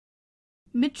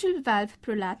Mitral valve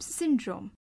prolapse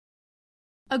syndrome.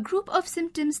 A group of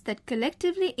symptoms that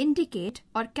collectively indicate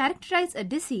or characterize a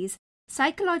disease,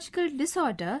 psychological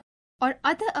disorder, or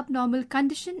other abnormal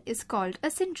condition is called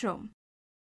a syndrome.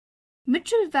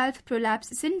 Mitral valve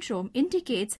prolapse syndrome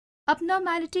indicates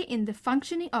abnormality in the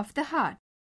functioning of the heart.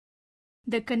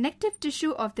 The connective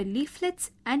tissue of the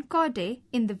leaflets and chordae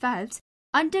in the valves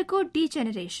undergo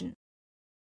degeneration.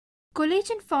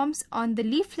 Collagen forms on the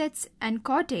leaflets and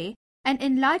chordae and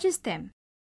enlarges them.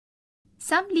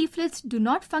 Some leaflets do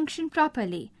not function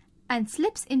properly and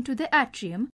slips into the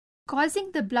atrium,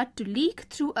 causing the blood to leak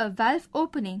through a valve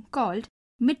opening called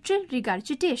mitral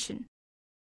regurgitation.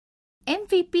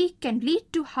 MVP can lead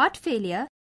to heart failure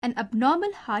and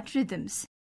abnormal heart rhythms.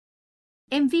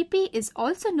 MVP is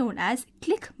also known as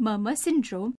click-murmur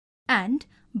syndrome and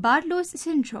Barlow's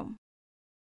syndrome.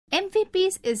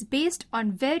 MVPs is based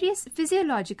on various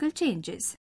physiological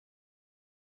changes.